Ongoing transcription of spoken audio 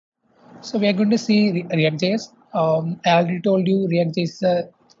So we are going to see React.js. I already told you React.js is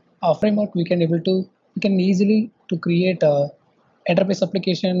a framework we can easily to create a enterprise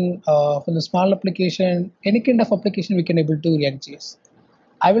application from the small application, any kind of application we can able to React.js.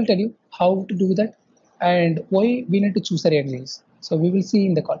 I will tell you how to do that and why we need to choose a React.js. So we will see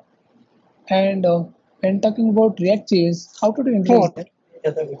in the call. And when talking about React.js, how to introduce that?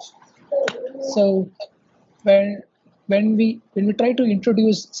 So when when we try to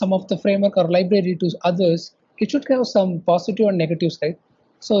introduce some of the framework or library to others, it should have some positive and negatives, right?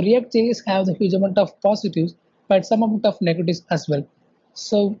 So React.js have the huge amount of positives, but some amount of negatives as well.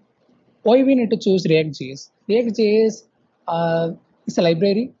 So why we need to choose React.js? React.js is a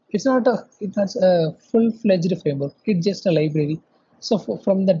library. It's not a full-fledged framework. It's just a library. So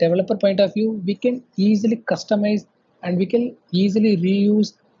from the developer point of view, we can easily customize and we can easily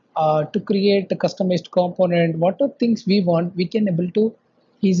reuse to create a customized component. Whatever things we want, we can able to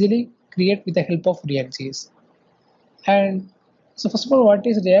easily create with the help of React.js. And so first of all, what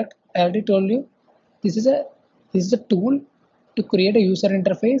is React? I already told you. This is a this is a tool to create a user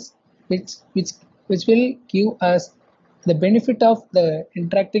interface which which which will give us the benefit of the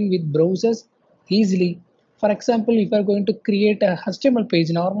interacting with browsers easily. For example, if you are going to create a HTML page,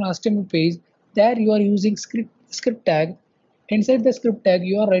 normal HTML page, there you are using script tag. Inside the script tag,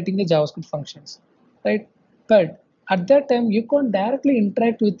 you are writing the JavaScript functions, right? But at that time, you can't directly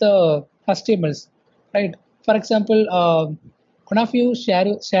interact with the HTMLs, right? For example, one of you share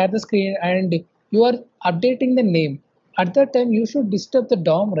the screen and you are updating the name. At that time, you should disturb the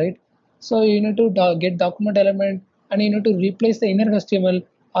DOM, right? So you need to get document element and you need to replace the inner HTML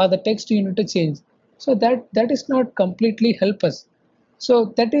or the text you need to change. So that is not completely help us.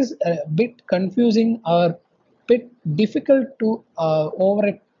 So that is a bit confusing or bit difficult to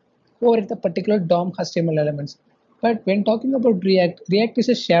override the particular DOM HTML elements. But when talking about React, React is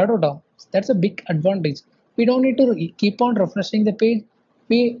a shadow DOM. That's a big advantage. We don't need to keep on refreshing the page.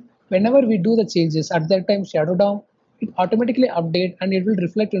 Whenever we do the changes at that time, shadow DOM, it automatically update and it will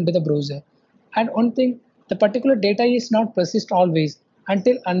reflect into the browser. And one thing, the particular data is not persist always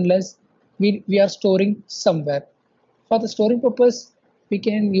until unless we are storing somewhere. For the storing purpose, we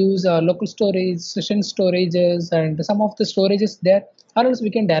can use local storage, session storages, and some of the storages there, or else we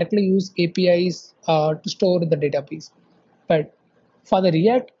can directly use APIs to store the database. But for the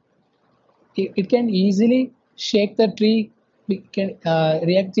React, it can easily shake the tree. We can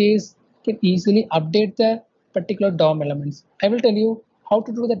React.js can easily update the particular DOM elements. I will tell you how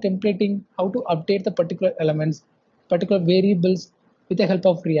to do the templating, how to update the particular elements, particular variables with the help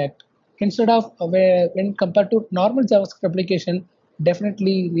of React. Instead of when compared to normal JavaScript application,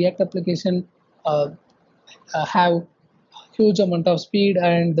 definitely React application uh, have huge amount of speed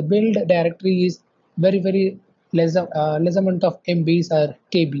and the build directory is very less amount of MBs or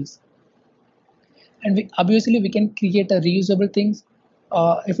KBs. And obviously we can create a reusable things.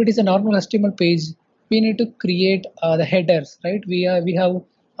 If it is a normal HTML page, we need to create the headers, right? We have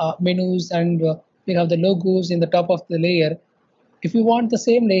menus and we have the logos in the top of the layer. If we want the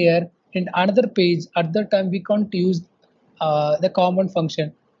same layer in another page, at that time we can't use the common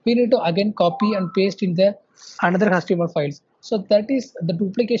function. We need to again copy and paste in the another HTML files. So that is the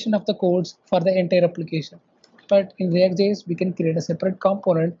duplication of the codes for the entire application. But in React.js, we can create a separate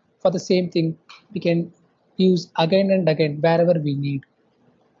component for the same thing. We can use again and again wherever we need.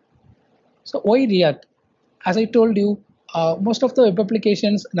 So why React? As I told you, most of the web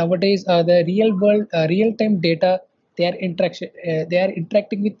applications nowadays are the real world, real time data. They are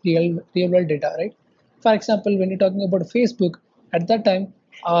interacting with real world data, right? For example, when you're talking about Facebook, at that time,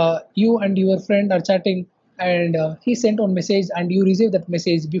 you and your friend are chatting, and he sent one message, and you receive that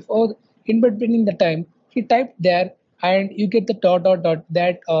message before in between the time he typed there, and you get the dot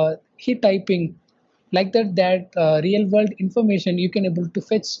that he typing like that real world information you can able to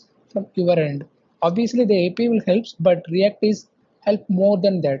fetch from your end. Obviously the API will help, but React is help more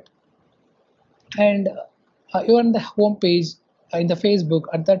than that. And even the home page in the Facebook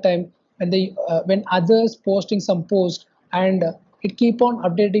at that time when others posting some post and it keep on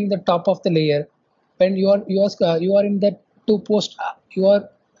updating the top of the layer. When you are in that two post, you are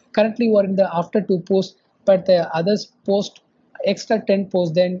currently you are in the after two posts, but the others post extra 10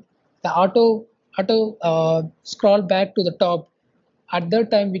 posts, then the auto scroll back to the top. At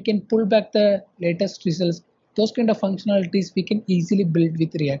that time we can pull back the latest results. Those kind of functionalities we can easily build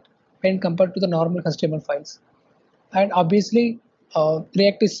with React when compared to the normal HTML files. And obviously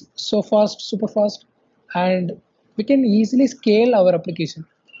React is so fast, super fast, and we can easily scale our application.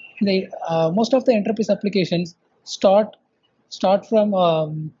 Most of the enterprise applications start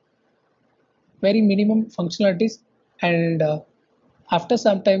from very minimum functionalities, and after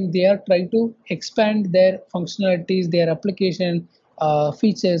some time they are trying to expand their functionalities, their application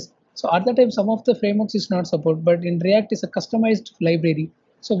features. So at the time some of the frameworks is not support, but in React is a customized library,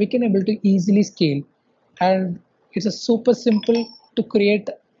 so we can able to easily scale, and it's a super simple to create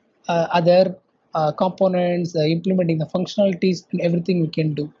other components, implementing the functionalities and everything we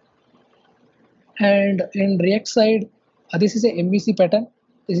can do. And in React side, this is a MVC pattern.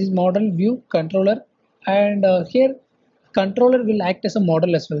 This is model view controller, and here controller will act as a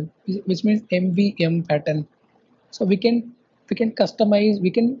model as well, which means MVM pattern. So we can customize, we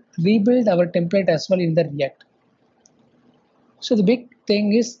can rebuild our template as well in the React. So the big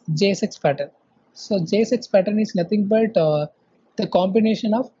thing is JSX pattern. So JSX pattern is nothing but the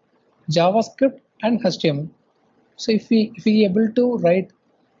combination of JavaScript and HTML. So if we able to write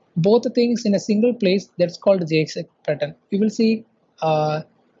both the things in a single place, that's called JSX pattern. We will see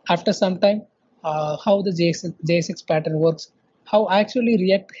after some time how the JSX pattern works, how actually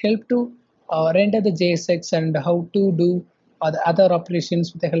React help to render the JSX, and how to do the other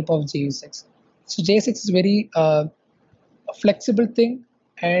operations with the help of JSX. So JSX is very flexible thing,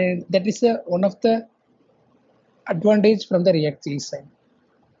 and that is one of the advantage from the React JS side.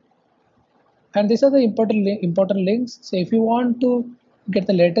 And these are the important links. So if you want to get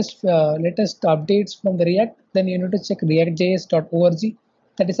the latest updates from the React, then you need to check react.js.org.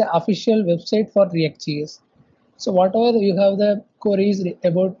 That is the official website for React.js. So whatever you have the queries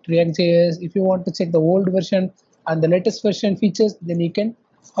about React.js, if you want to check the old version and the latest version features, then you can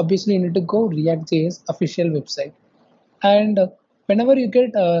obviously need to go React.js official website. And whenever you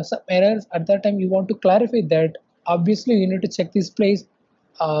get some errors, at that time you want to clarify that, obviously you need to check this place,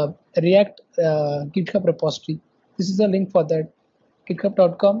 React GitHub repository. This is the link for that,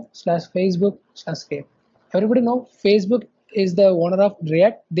 github.com/facebook/react. Everybody know Facebook is the owner of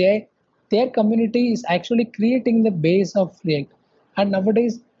React. Their community is actually creating the base of React. And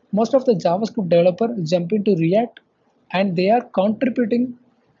nowadays, most of the JavaScript developer jump into React, and they are contributing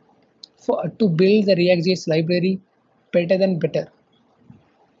to build the React.js library better than better.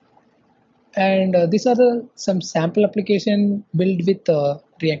 And these are some sample application built with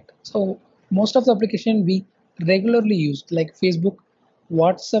React. So most of the application we regularly use, like Facebook,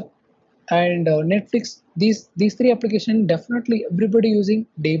 WhatsApp, and Netflix. These three applications definitely everybody using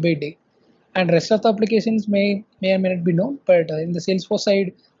day by day. And rest of the applications may or may not be known, but in the Salesforce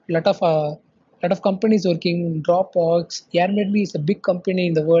side, lot of companies working. Dropbox, Airbnb is a big company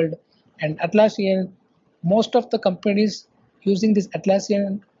in the world, and Atlassian. Most of the companies using this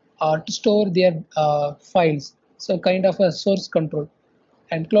Atlassian to store their files, so kind of a source control.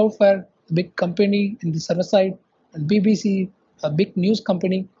 And Cloudflare, big company in the server side, and BBC, a big news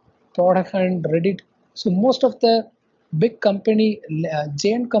company, Product Hunt, Reddit. So most of the big company,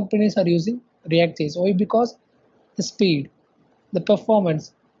 giant companies are using React.js. Why? Because the speed, the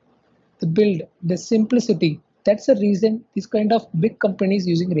performance, the build, the simplicity. That's the reason these kind of big companies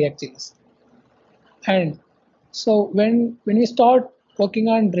using React.js. And so when we start working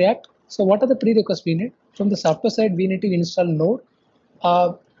on React, so what are the prerequisites we need? From the software side, we need to install Node.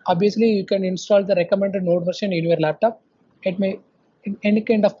 Obviously, you can install the recommended Node version in your laptop. It may in any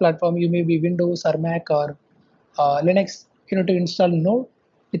kind of platform. You may be Windows or Mac or Linux. You need to install Node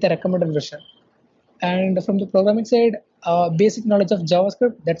with the recommended version. And from the programming side, basic knowledge of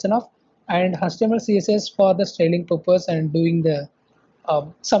JavaScript, that's enough. And HTML, CSS for the styling purpose and doing the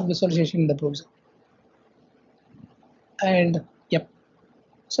some visualization in the browser. And yep,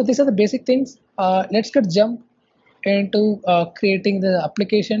 so these are the basic things. Let's get jump into creating the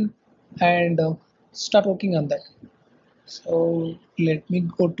application and start working on that. So let me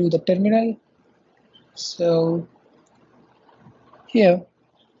go to the terminal. So here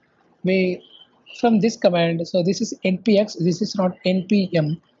we, from this command, so this is npx, this is not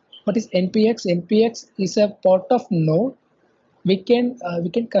npm. What is npx? Npx is a part of Node. We can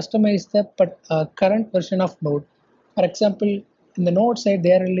customize the current version of Node. For example, in the Node side,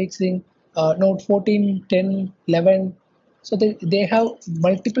 they are releasing Node 14, 10, 11. So they have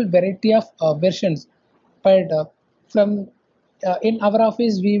multiple variety of versions. But from in our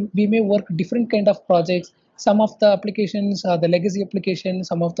office, we may work different kind of projects. Some of the applications are the legacy application.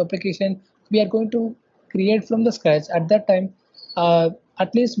 Some of the application we are going to create from the scratch. At that time,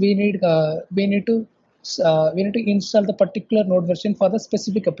 at least we need to install the particular Node version for the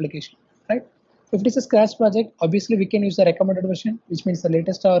specific application, right? If it is a scratch project, obviously we can use the recommended version, which means the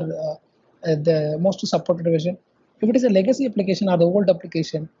latest or the most supported version. If it is a legacy application or the old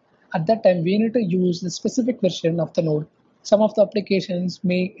application, at that time we need to use the specific version of the Node. Some of the applications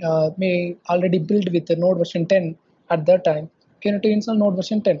may already build with the Node version 10. At that time, you need to install Node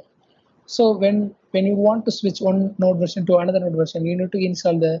version 10. So when you want to switch one node version to another node version, you need to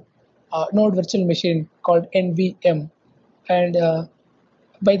install the node virtual machine called NVM, and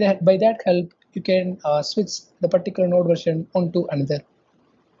by that help you can switch the particular node version onto another.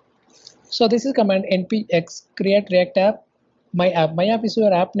 So this is command npx create react app. My app is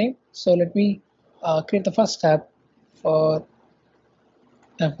your app name. So let me create the first app for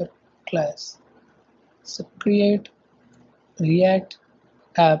our class. So create react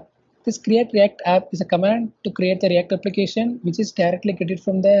app. This create react app is a command to create the React application, which is directly created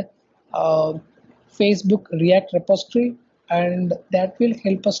from the uh, Facebook React repository, and that will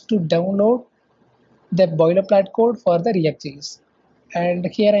help us to download the boilerplate code for the React.js. And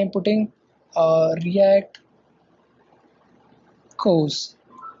here I am putting React course.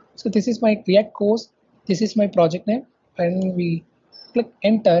 So this is my React course. This is my project name. When we click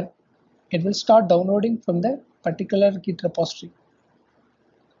enter, it will start downloading from the particular Git repository.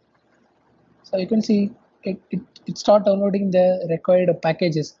 So you can see it start downloading the required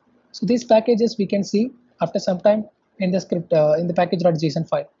packages. So these packages we can see after some time in the script in the package.json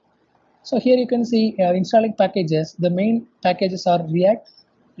file. So here you can see installing packages. The main packages are React,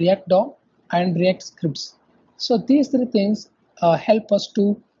 React DOM, and React scripts. So these three things help us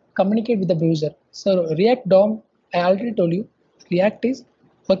to communicate with the browser. So React DOM, I already told you, React is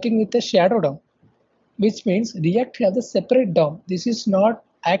working with the shadow DOM, which means React has a separate DOM. This is not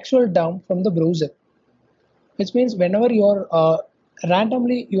actual DOM from the browser, which means whenever you are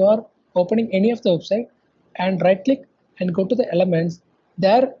randomly you are opening any of the website and right click and go to the elements,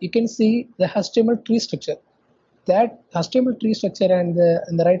 there you can see the HTML tree structure. That HTML tree structure, and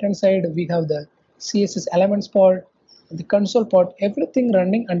on the right hand side we have the CSS elements part, the console part, everything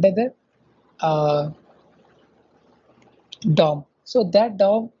running under the DOM. So that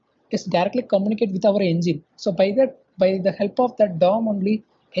DOM is directly communicate with our engine. So by the help of that DOM only,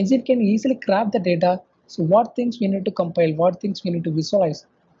 engine can easily grab the data. So what things we need to compile, what things we need to visualize.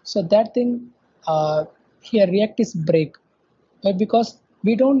 So that thing here React is break, because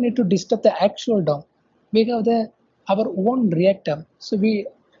we don't need to disturb the actual DOM. We have our own React DOM. So we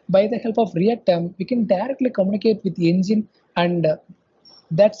by the help of React DOM we can directly communicate with the engine, and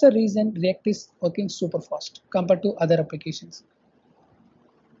that's the reason React is working super fast compared to other applications.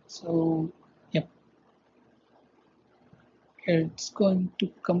 So, yep, it's going to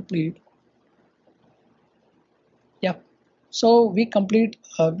complete. Yep. So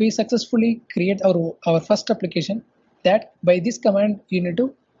we successfully create our first application. That by this command you need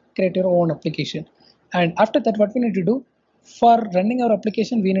to create your own application. And after that, what we need to do for running our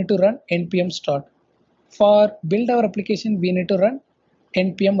application, we need to run npm start. For build our application, we need to run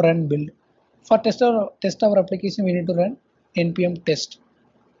npm run build. For test our application, we need to run npm test.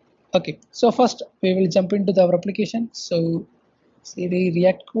 Okay, so first we will jump into our application. So cd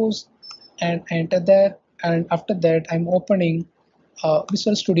react course and enter there, and after that I'm opening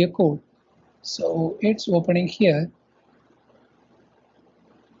Visual Studio Code. So it's opening here.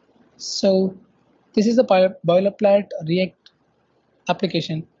 So this is the boilerplate React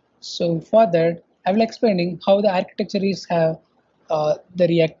application. So for that I will explaining how the architecture is have the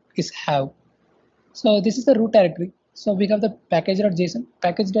React is have. So this is the root directory. So we have the package.json.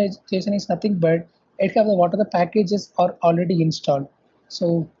 Package.json is nothing but it have the what are the packages are already installed.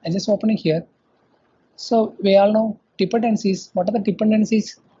 So I just opening here. So we all know dependencies. What are the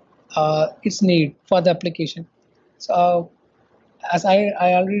dependencies it's need for the application? So as I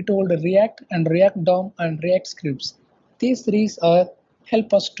already told, React and React DOM and React scripts. These three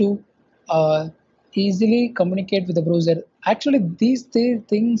help us to easily communicate with the browser. Actually, these three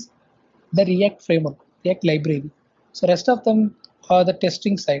things, the React framework, React library. So rest of them are the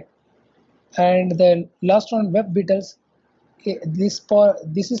testing side. And the last one, web vitals. This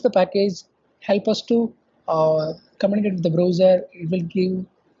is the package help us to communicate with the browser. It will give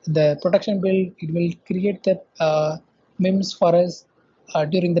the protection build. It will create the memes for us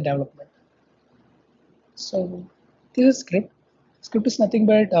during the development. So this is script. Script is nothing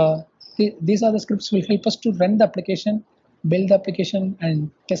but these are the scripts will help us to run the application, build the application,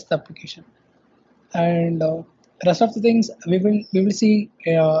 and test the application. And rest of the things we will see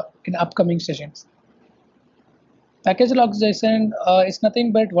in upcoming sessions. Package log.json is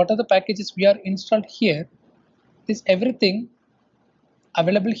nothing but what are the packages we are installed here. Is everything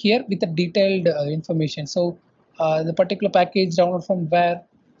available here with the detailed information. So the particular package download from where.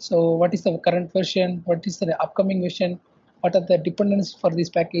 So what is the current version? What is the upcoming version? What are the dependencies for this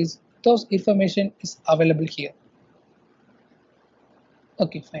package? Those information is available here.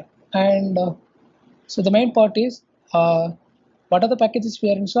 Okay, fine. And so the main part is what are the packages we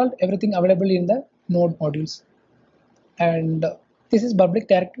are installed? Everything available in the node modules. And this is public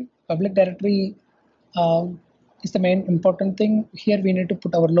directory. Public directory is the main important thing. Here we need to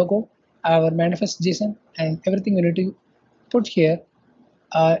put our logo, our manifest JSON, and everything we need to put here.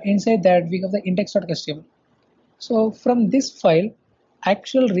 Inside that we have the index.html. So from this file,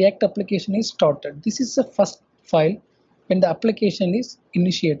 actual React application is started. This is the first file when the application is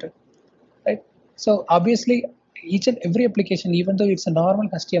initiated, right? So obviously each and every application, even though it's a normal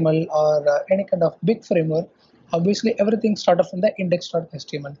HTML or any kind of big framework, obviously everything started from the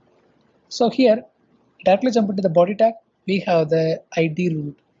index.html. So here, directly jump into the body tag, we have the ID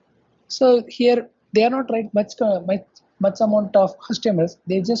root. So here they are not write much amount of HTMLs.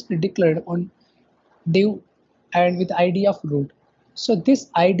 They just declared on div and with ID of root. So this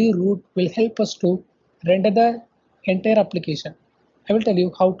ID root will help us to render the entire application. I will tell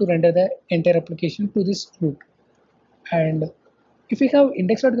you how to render the entire application to this root. And if we have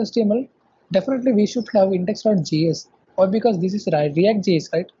index.html, definitely we should have index.js, or because this is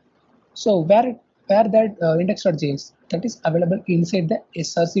React.js, right? So where that index.js, that is available inside the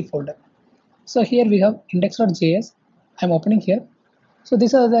src folder. So here we have index.js. I'm opening here. So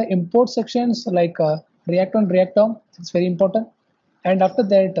these are the import sections like React on React DOM. It's very important. And after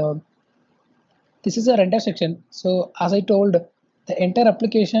that, this is a render section. So as I told, the entire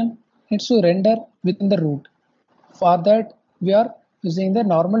application needs to render within the root. For that, we are using the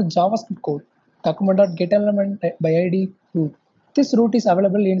normal JavaScript code, document.getElementById root. This root is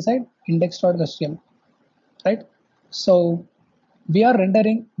available inside index.html, right? So we are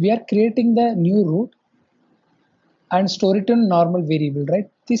creating the new root and store it in normal variable, right?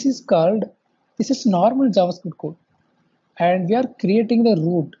 This is normal JavaScript code, and we are creating the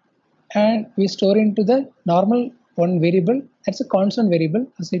root and we store into the normal one variable. That's a constant variable.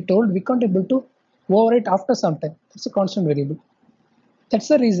 As I told, we can't able to overwrite after some time. That's a constant variable. That's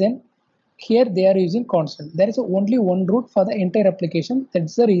the reason here they are using constant. There is only one root for the entire application.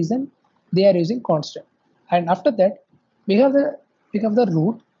 That's the reason they are using constant. And after that, we have the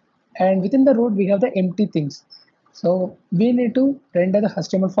root, and within the root we have the empty things. So we need to render the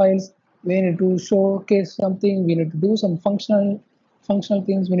HTML files. We need to showcase something. We need to do some functional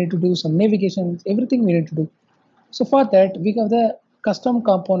things. We need to do some navigations. Everything we need to do. So for that, we have the custom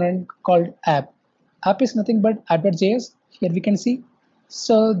component called app. App is nothing but app.js. Here we can see.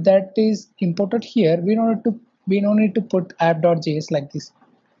 So that is imported here. We don't need to put app.js like this.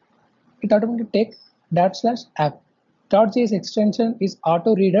 It automatically take /app. .js extension is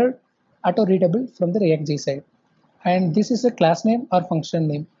auto-readable from the React.js side. And this is a class name or function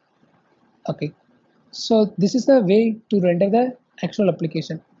name. Okay. So this is the way to render the actual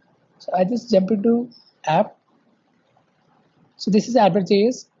application. So I just jump into app. So this is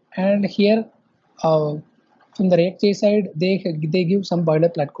app.js, and here from the React.js side, they give some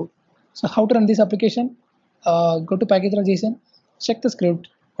boilerplate code. So how to run this application? Go to package.json, check the script.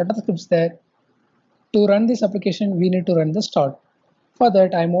 What are the scripts there? To run this application, we need to run the start. For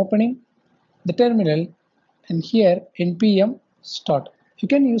that, I'm opening the terminal, and here npm start. You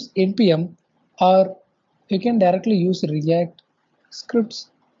can use npm, or you can directly use React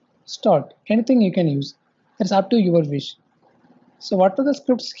scripts start. Anything you can use. That's up to your wish. So what are the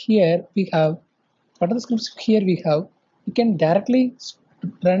scripts here we have? You can directly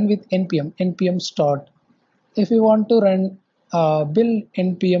run with npm start. If you want to run build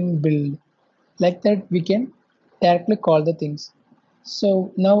npm build, like that we can directly call the things.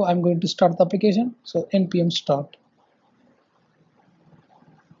 So now I'm going to start the application. So npm start.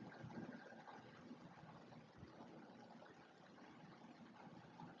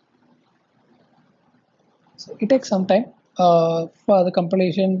 So it takes some time for the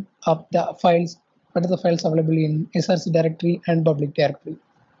compilation of the files. What are the files available in src directory and public directory?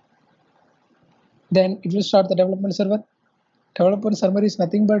 Then it will start the development server. Developer server is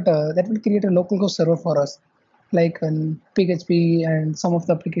nothing but that will create a localhost server for us, like PHP and some of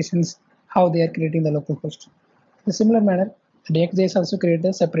the applications, how they are creating the localhost. In a similar manner, React.js also created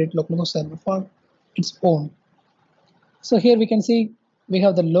a separate localhost server for its own. So here we can see we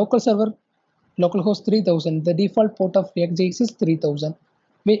have the local server, localhost 3000. The default port of React.js is 3000.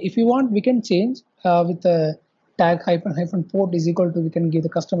 If you want, we can change with the tag -- port is equal to, we can give the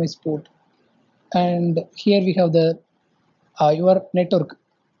customized port. And here we have the your network,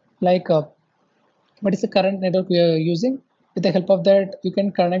 like what is the current network we are using. With the help of that, you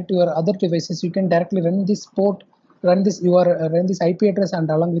can connect to your other devices. You can directly run this port, run this IP address, and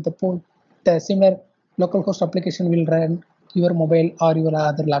along with the port, the similar localhost application will run your mobile or your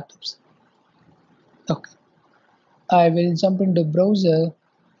other laptops. Okay, I will jump into browser.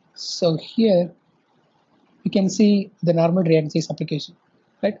 So here you can see the normal React.js application,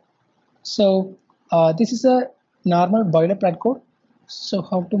 right? So this is a normal boilerplate code. So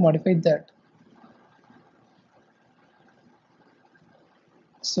how to modify that?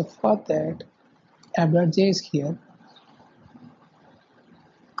 So for that, app.js here,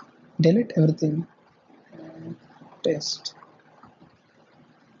 delete everything, and test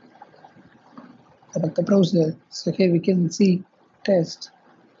about the browser. So here we can see test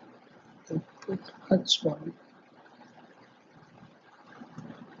input h1.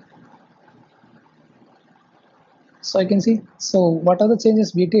 So I can see, so what are the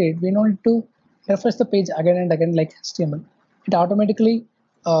changes we did? We don't need to refresh the page again and again like HTML. It automatically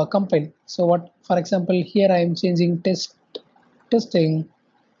compile. So what, for example, here I am changing testing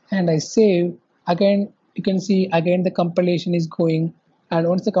and I save. Again, you can see again the compilation is going, and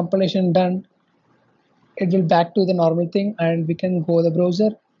once the compilation done, it will back to the normal thing and we can go the browser.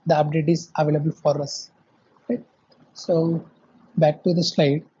 The update is available for us. Right? So back to the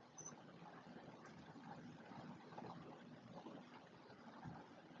slide.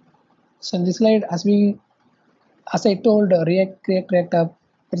 So in this slide, as I told, React App,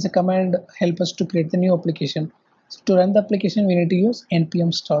 there's a command help us to create the new application. So to run the application, we need to use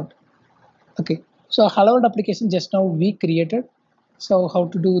npm start. Okay, so hello world application just now we created. So how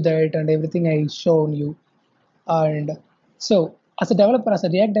to do that and everything I shown you. And so as a developer, as a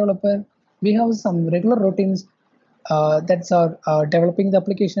React developer, we have some regular routines that's our developing the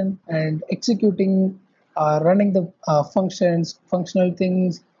application and executing, running the functions, functional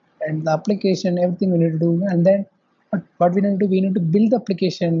things, and the application, everything we need to do. And then what we need to do, we need to build the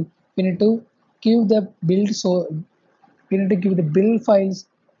application. We need to give the build, so we need to give the build files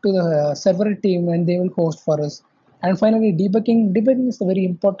to the server team, and they will host for us. And finally, debugging is a very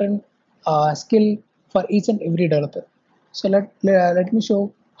important skill for each and every developer. So let me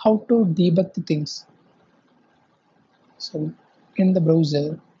show how to debug the things. So in the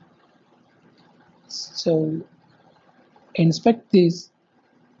browser, so inspect this.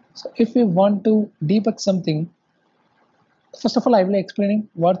 So if we want to debug something, first of all, I will explaining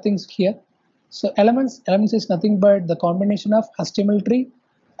what things here. So elements is nothing but the combination of HTML tree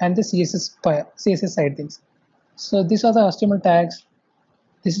and the CSS side things. So these are the HTML tags.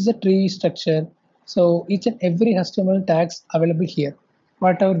 This is a tree structure. So each and every HTML tags available here.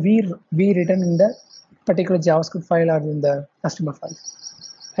 Whatever we written in the particular JavaScript file or in the HTML file.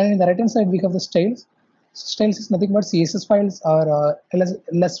 And in the right hand side we have the styles. Styles is nothing but CSS files or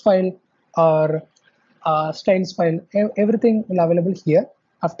LS file or styles file. Everything will available here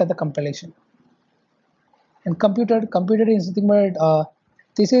after the compilation. And computed is nothing but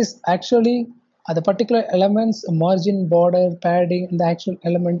this is actually the particular elements, margin, border, padding, and the actual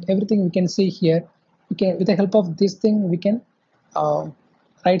element, everything we can see here. We can, with the help of this thing, we can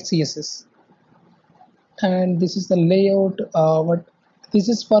write CSS. And this is the layout. What this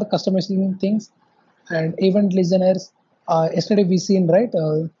is for customizing things and event listeners. Yesterday we seen, right,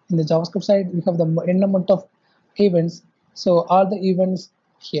 in the JavaScript side we have the n amount of events. So all the events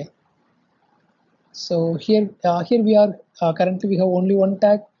here. So here we are currently we have only one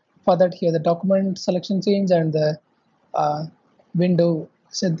tag for that here, the document selection change and the window.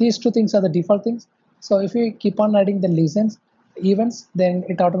 So these two things are the default things. So if we keep on adding the listens events, then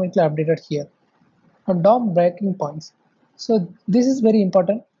it automatically updated here. Now DOM breaking points. So this is very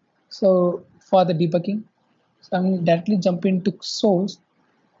important. So for the debugging, so I'm directly jump into source,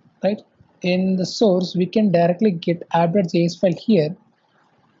 right? In the source, we can directly get app.js file here,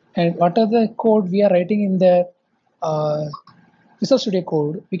 and what are the code we are writing in the Visual Studio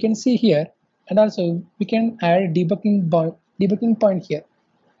Code, we can see here, and also we can add debugging point here.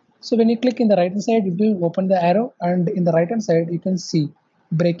 So when you click in the right hand side, it will open the arrow, and in the right hand side, you can see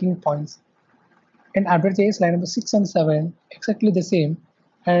breaking points. In app.js line number 6 and 7, exactly the same.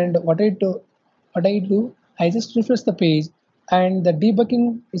 And I just refresh the page, and the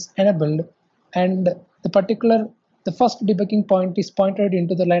debugging is enabled, and the first debugging point is pointed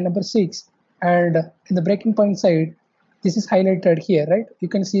into the line number 6, and in the breaking point side, this is highlighted here, right? You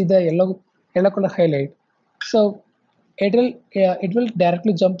can see the yellow color highlight. So it will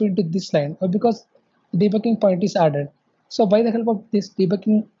directly jump into this line because the debugging point is added. So by the help of this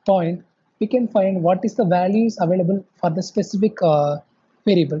debugging point, we can find what is the values available for the specific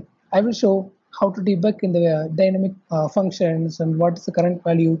variable. I will show how to debug in the dynamic functions and what is the current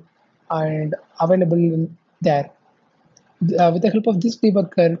value and available in there. With the help of this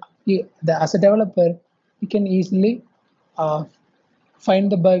debugger, as a developer, we can easily uh,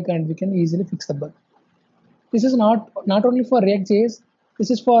 find the bug and we can easily fix the bug. This is not only for React.js,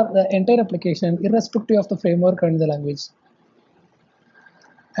 this is for the entire application, irrespective of the framework and the language.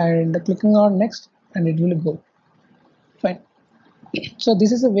 And clicking on next, and it will go. Fine. So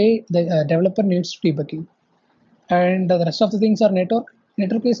this is the way the developer needs to debugging. And the rest of the things are network.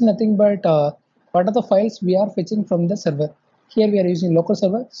 Network is nothing but what are the files we are fetching from the server. here we are using local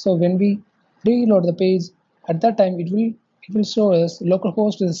server. So when we reload the page, at that time it will show us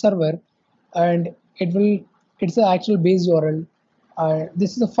localhost is the server, and it's the actual base URL.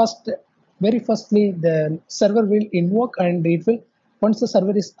 This is the very firstly the server will invoke, and it will, once the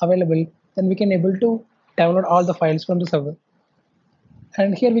server is available, then we can able to download all the files from the server.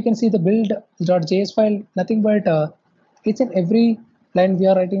 And here we can see the build.js file, nothing but each and every line we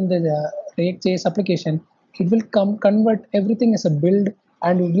are writing the React.js application, it will convert everything as a build,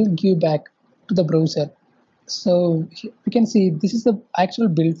 and it will give back to the browser. So we can see this is the actual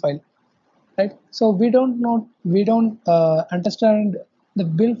build file, right? So we don't understand the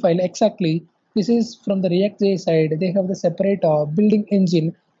build file exactly. This is from the React.js side. They have the separate building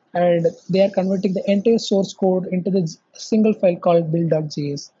engine, and they are converting the entire source code into the single file called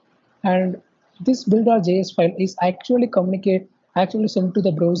build.js. And this build.js file is actually sent to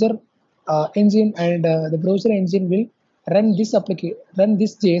the browser engine, and the browser engine will run this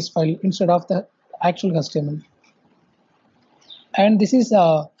JS file instead of the actual HTML. And this is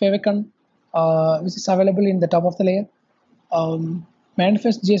favicon, which is available in the top of the layer.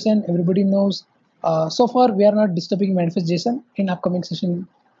 Manifest JSON, everybody knows. So far we are not disturbing manifest JSON. In upcoming session,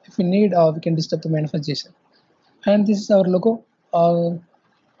 if we need, we can disturb the manifest JSON. And this is our logo.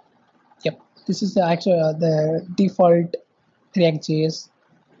 Yep, this is the actual the default React.js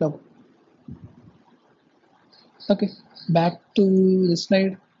logo. Okay, back to the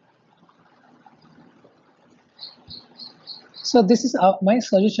slide. So this is my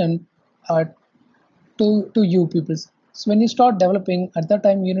suggestion uh, to you people. So when you start developing, at that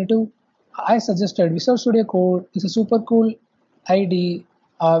time you need to, I suggested Visual Studio Code is a super cool IDE.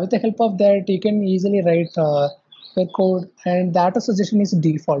 With the help of that, you can easily write your code, and the auto suggestion is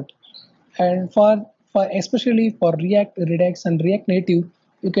default. And for especially for React, Redux, and React Native,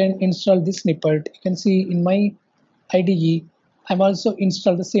 you can install this snippet. You can see in my IDE, I'm also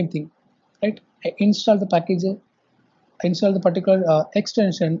install the same thing, right? I install the package, install the particular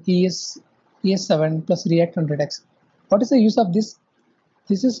extension ES7 plus React and Redux. What is the use of this?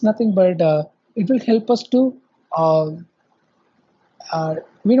 This is nothing but it will help us to uh,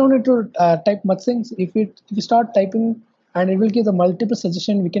 we don't need to type much things. If we start typing, and it will give the multiple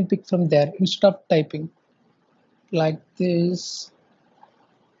suggestion we can pick from there instead of typing like this.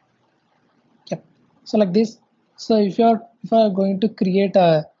 Yep. So like this. So if you are going to create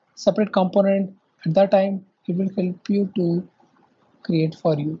a separate component, at that time it will help you to create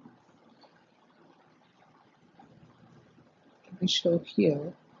for you. Let me show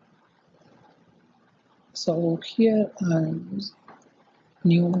here. So here I'm using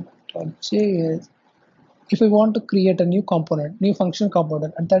new.js. If we want to create a new component, new functional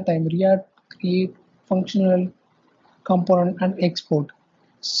component, at that time React create functional component and export.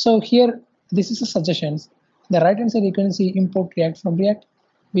 So here, this is the suggestions. The right hand side you can see import React from React.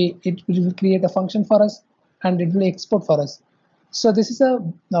 It will create a function for us, and it will export for us. So this is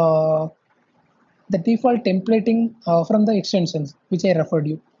the default templating from the extensions which I referred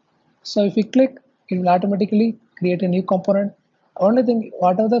you. So if we click, it will automatically create a new component. Only thing,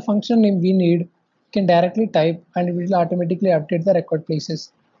 whatever the function name we need, you can directly type, and it will automatically update the record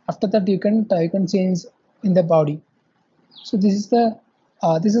places. After that, you can change in the body. So this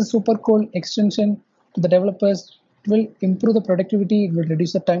is super cool extension to the developers. It will improve the productivity. It will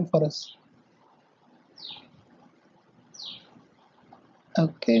reduce the time for us.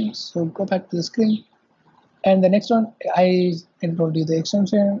 Okay, so go back to the screen. And the next one, I told you the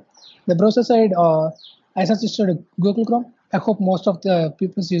extension. The browser side, I suggested Google Chrome. I hope most of the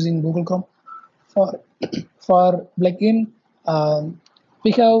people is using Google Chrome. For for plugin,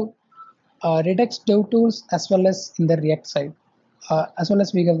 we have Redux Dev Tools as well as in the React side, as well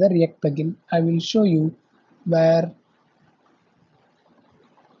as we have the React plugin. I will show you where.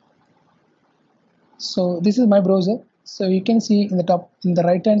 So this is my browser. So you can see in the top, in the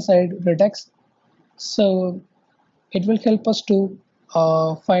right hand side, Redux. So it will help us to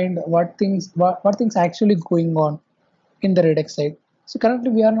find what things actually going on in the Redux side. So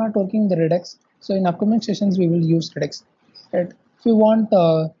currently we are not working the Redux. So in upcoming sessions we will use Redux. Right? If you want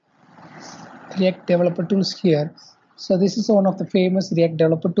React developer tools here, so this is one of the famous React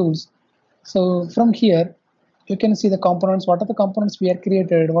developer tools. So from here you can see the components. What are the components we have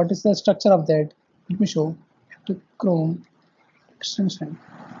created? What is the structure of that? Let me show. To Chrome extension.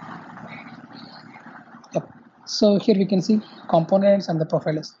 Yep. So here we can see components and the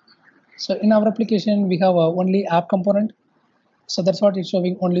profiles. So in our application, we have only app component. So that's what it's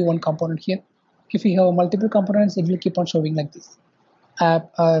showing, only one component here. If we have multiple components, it will keep on showing like this, app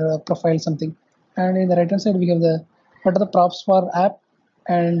or profile something. And in the right hand side, we have the what are the props for app,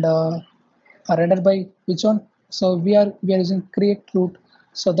 and are rendered by which one? So we are using create root.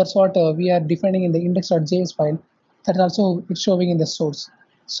 So that's what we are defining in the index.js file. That also it's showing in the source.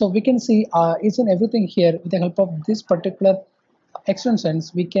 So we can see each and everything here with the help of this particular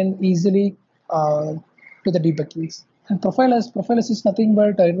extensions. We can easily do the debuggings. And profile as is nothing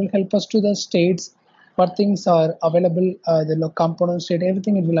but it will help us to the states what things are available, the component state,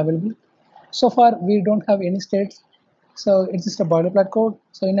 everything it will available. So far, we don't have any states, so it's just a boilerplate code.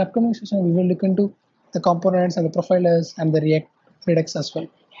 So in upcoming session, we will look into the components and the profilers and the React Redux as well,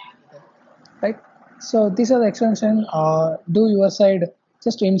 right? So these are the extension. Do your side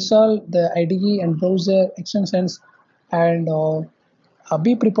just install the IDE and browser extensions, and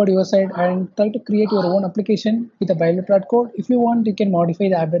be prepared your side and try to create your own application with a boilerplate code. If you want, you can modify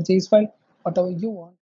the app.js file, whatever you want.